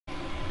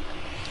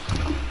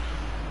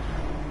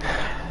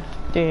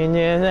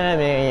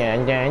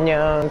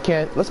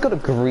Let's go to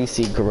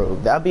Greasy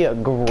Grove. That'd be a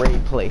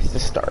great place to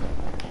start.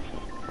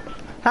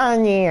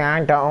 Honey,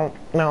 I don't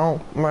know.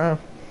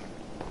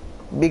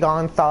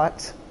 Begone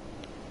thoughts.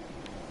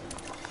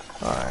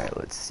 Alright,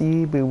 let's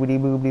see. Boobity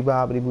boobity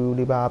bobbity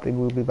boobity bobbity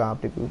boobity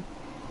bobbity boo.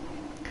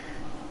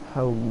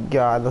 Oh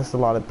god, there's a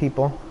lot of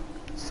people.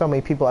 So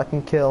many people I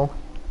can kill.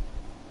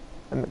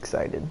 I'm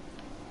excited.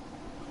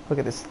 Look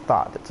at this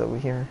thought that's over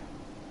here.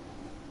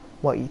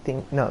 What you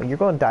think? No, you're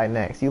gonna die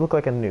next. You look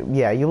like a noob.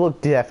 Yeah, you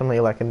look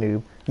definitely like a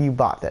noob. You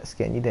bought that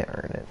skin. You didn't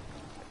earn it.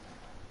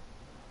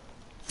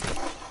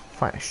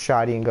 Find a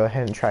shoddy and go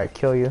ahead and try to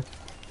kill you.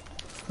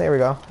 There we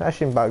go. That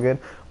should be about good.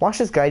 Watch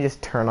this guy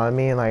just turn on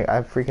me and like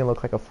I freaking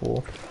look like a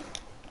fool.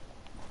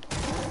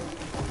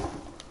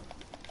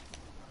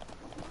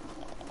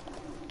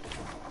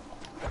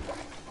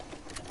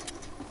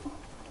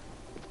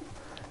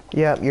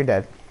 Yep, you're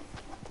dead.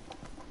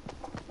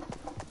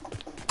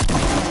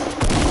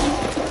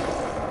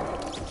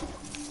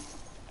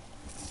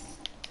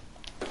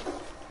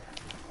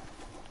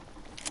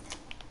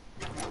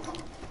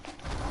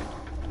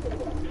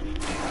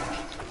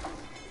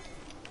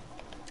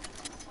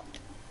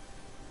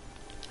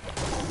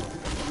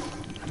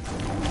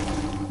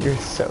 You're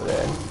so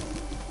dead.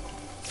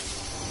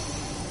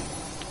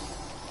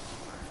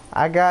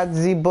 I got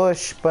the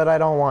bush, but I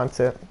don't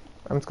want it.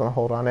 I'm just gonna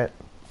hold on it.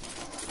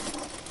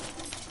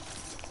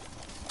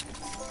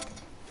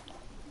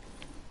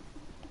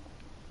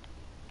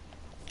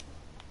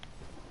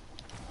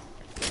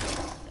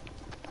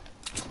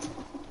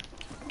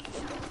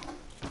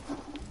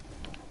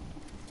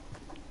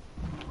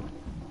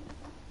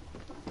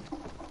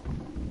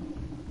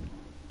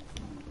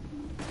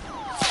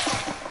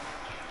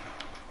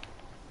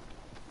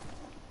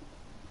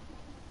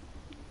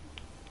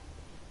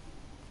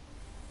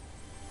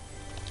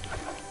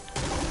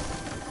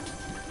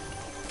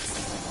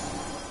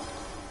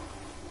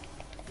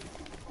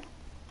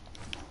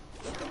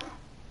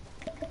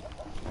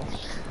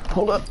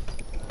 Hold up.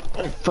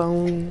 My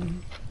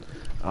phone.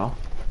 Oh.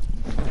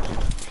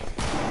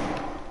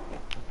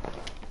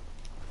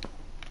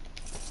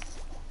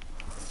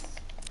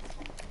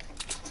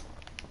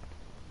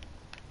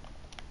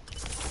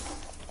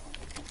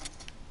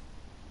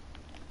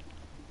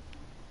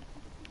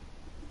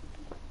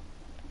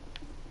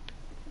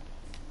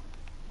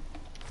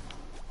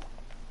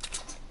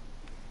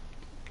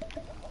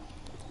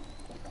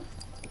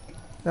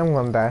 I'm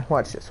gonna die.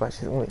 Watch this, watch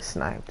this. I'm gonna get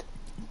sniped.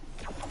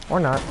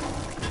 Or not.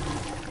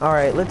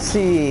 Alright, let's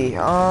see.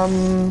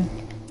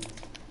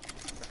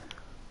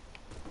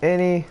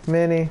 Any,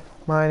 mini,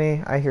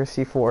 miny, I hear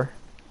C4.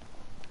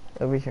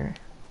 Over here.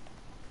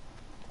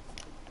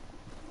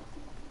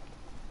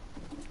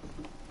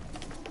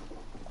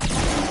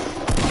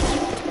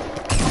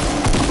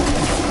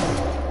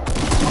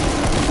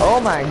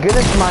 Oh my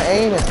goodness, my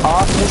aim is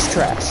awesome as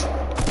trash.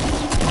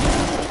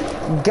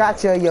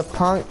 Gotcha, you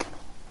punk.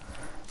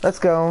 Let's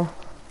go.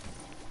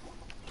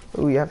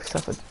 Ooh, you have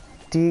yourself a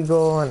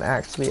deagle and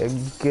actually a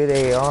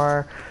good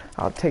AR.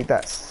 I'll take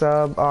that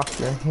sub off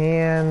your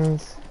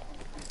hands.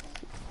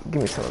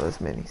 Give me some of those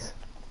minis.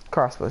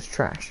 Crossbow's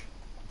trash.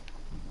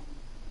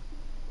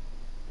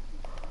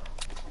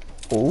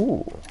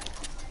 Ooh,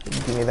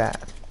 give me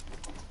that.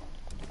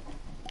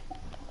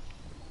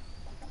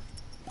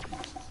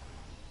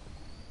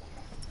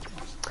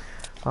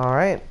 All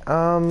right,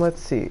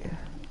 let's see.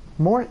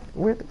 More,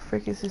 where the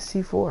frick is this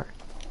C4?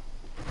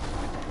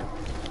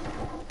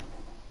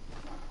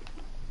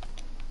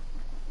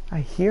 I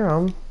hear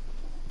him.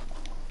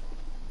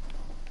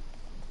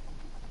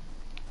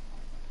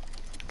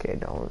 Okay,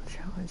 don't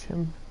challenge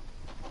him.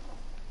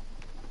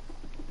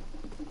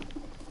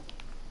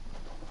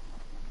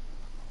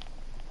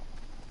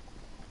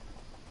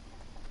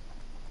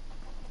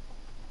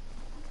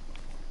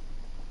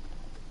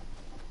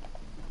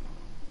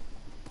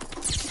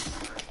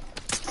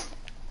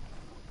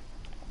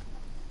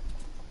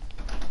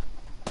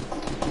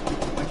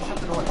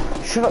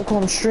 Shut up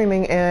while I'm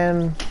streaming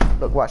and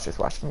look, watch this,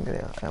 watch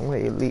this. I'm gonna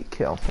elite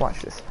kill.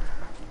 Watch this.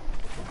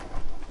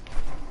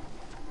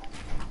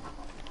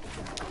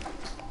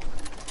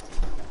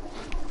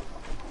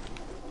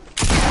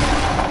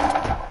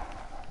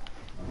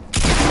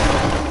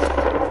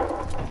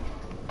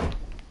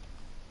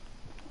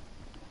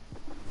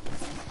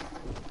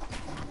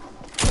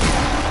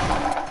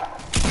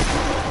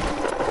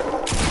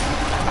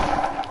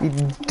 You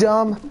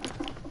dumb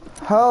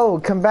hoe,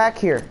 come back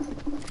here.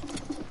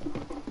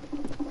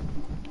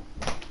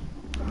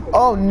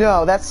 Oh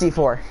no, that's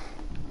C4.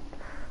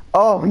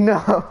 Oh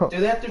no. Do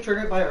they have to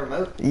trigger it by a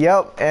remote?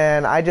 Yep,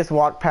 and I just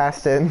walked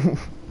past it.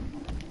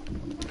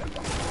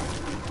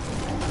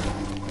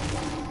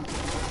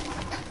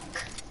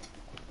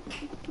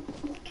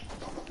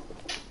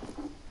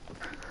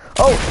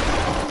 Oh!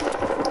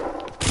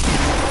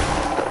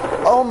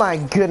 Oh my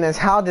goodness,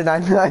 how did I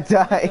not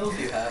die? How many kills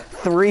do you have?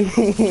 3.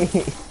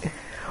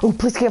 Oh,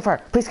 please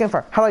campfire. Please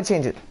campfire. How do I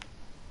change it?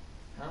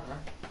 I don't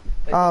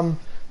know.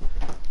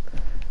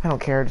 I don't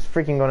care. Just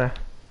freaking gonna.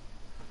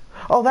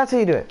 Oh, that's how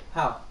you do it.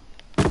 How?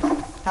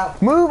 How?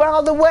 Move out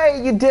of the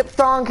way, you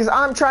diphthong, because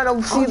I'm trying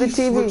to see the you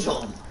TV. switch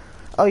on?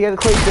 Oh, you gotta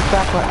click this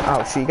back button.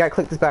 Oh, shit, you gotta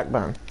click this back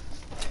button.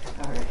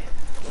 Alright.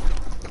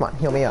 Come on,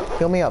 heal me up.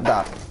 Heal me up,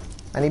 Doc.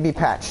 I need to be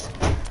patched.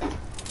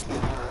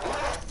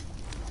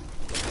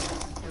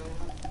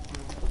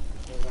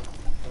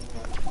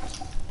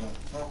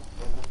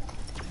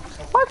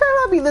 Why can't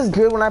I be this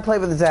good when I play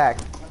with Zach?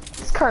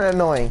 It's kind of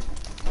annoying.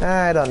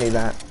 I don't need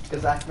that.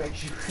 Because that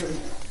makes you really...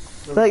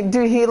 Like,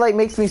 dude, he like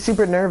makes me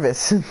super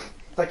nervous. It's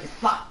like, you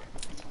fuck.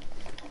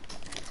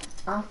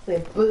 I'll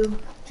say boo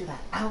to that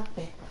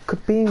outfit.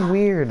 Quit being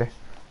weird.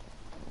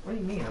 What do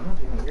you mean? I'm not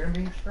being weird. I'm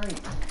being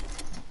straight.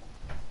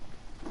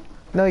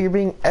 No, you're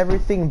being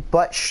everything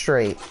but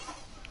straight.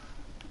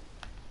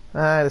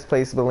 Ah, this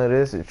place is balloon.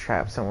 There's a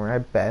trap somewhere, I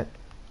bet.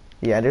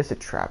 Yeah, there's a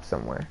trap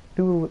somewhere.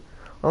 Dude,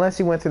 unless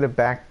he went through the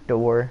back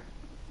door.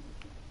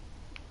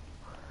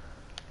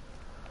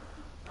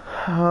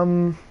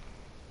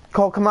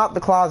 Cole, come out the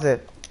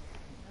closet.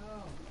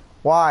 No,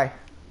 Why?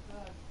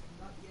 because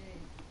I'm not gay.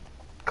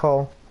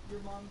 Cole. Your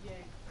mom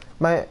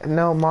gay.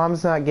 No,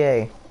 mom's not gay.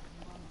 Your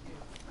mom's gay.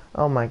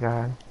 Oh my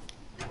god.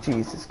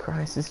 Jesus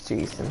Christ, it's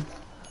Jason.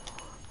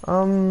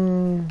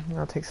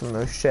 I'll take some of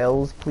those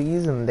shells,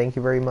 please, and thank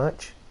you very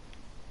much.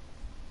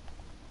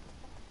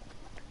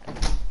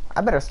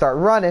 I better start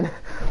running.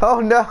 Oh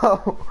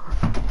no!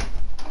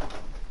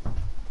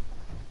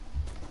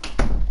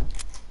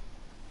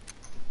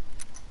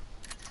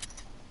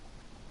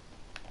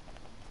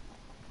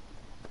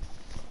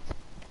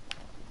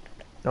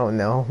 Oh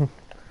no.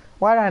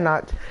 Why did I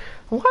not?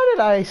 Why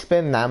did I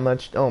spend that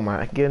much? Oh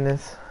my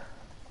goodness.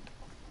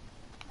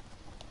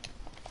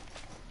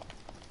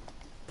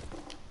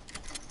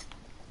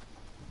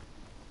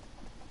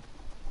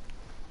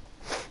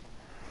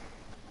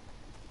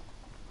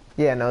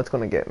 Yeah, no, it's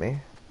gonna get me.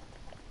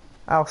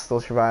 I'll still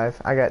survive.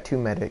 I got 2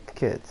 medic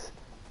kits.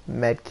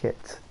 Med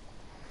kits.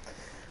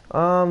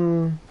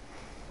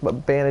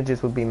 But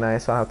bandages would be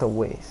nice, so I don't have to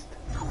waste.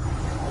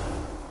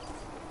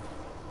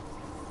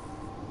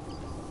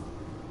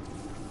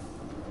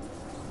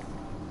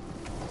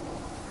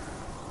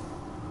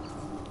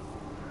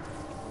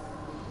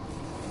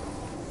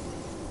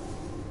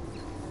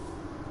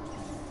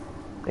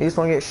 I just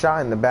want to get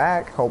shot in the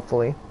back,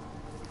 hopefully.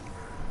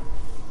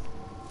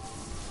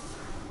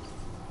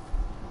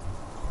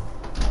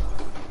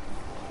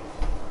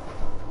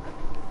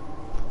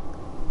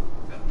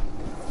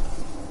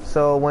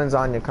 So when's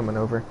Anya coming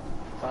over?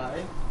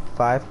 5.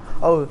 5?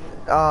 Oh,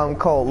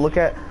 Cole, look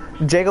at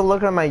Jacob.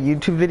 Look at my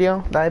YouTube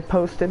video that I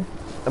posted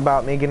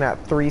about me getting that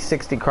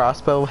 360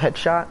 crossbow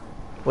headshot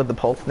with the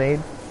pulse nade.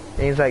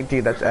 And he's like,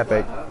 dude, that's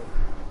epic.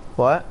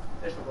 What?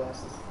 There's my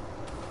glasses.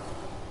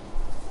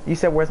 You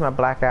said, where's my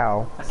black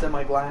owl? I said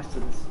my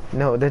glasses.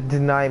 No, that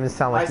did not even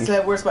sound like I you.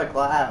 said, where's my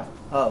glass?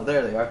 Oh,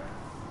 there they are.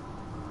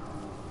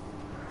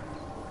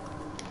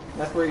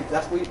 That's where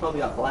you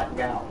probably got black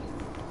gal.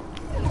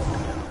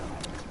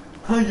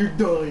 Oh, you're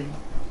dying.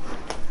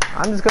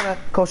 I'm just gonna.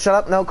 Cole, shut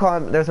up. No,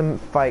 Cole, there's a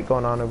fight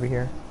going on over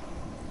here.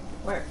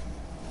 Where?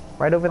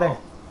 Right over there.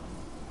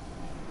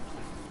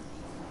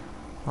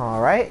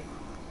 Alright.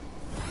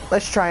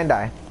 Let's try and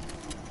die.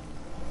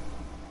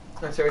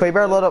 Cole, you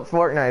better load up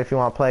Fortnite if you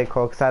want to play,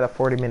 Cole, because I had a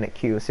 40-minute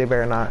queue, so you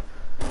better not.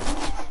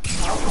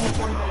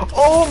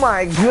 Oh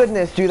my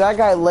goodness, dude, that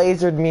guy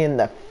lasered me in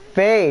the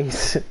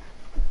face.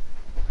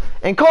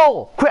 And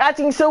Cole, quit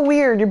acting so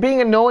weird. You're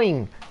being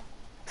annoying.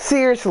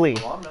 Seriously.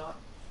 Well, I'm not.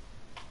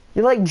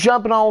 You're like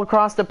jumping all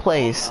across the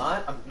place.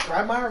 I'm not.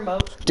 Grab my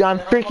remote. Dude, I'm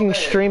freaking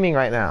streaming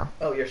right now.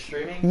 Oh, you're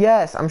streaming?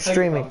 Yes, I'm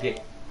streaming. Ooh,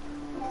 did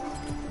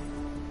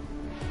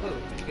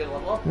you get a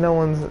level up? No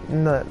one's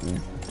not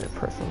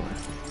personal.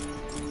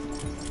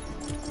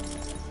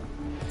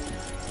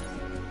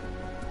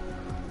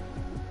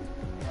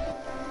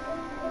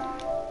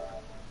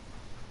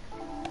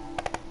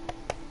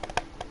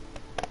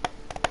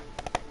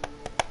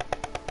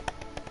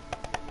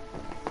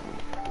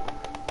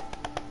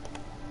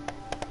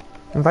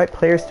 Invite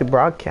players to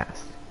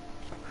broadcast.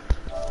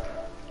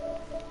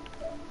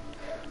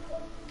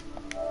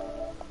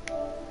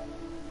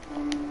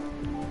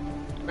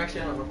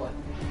 Actually, I don't want to play.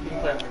 You can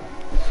play on me.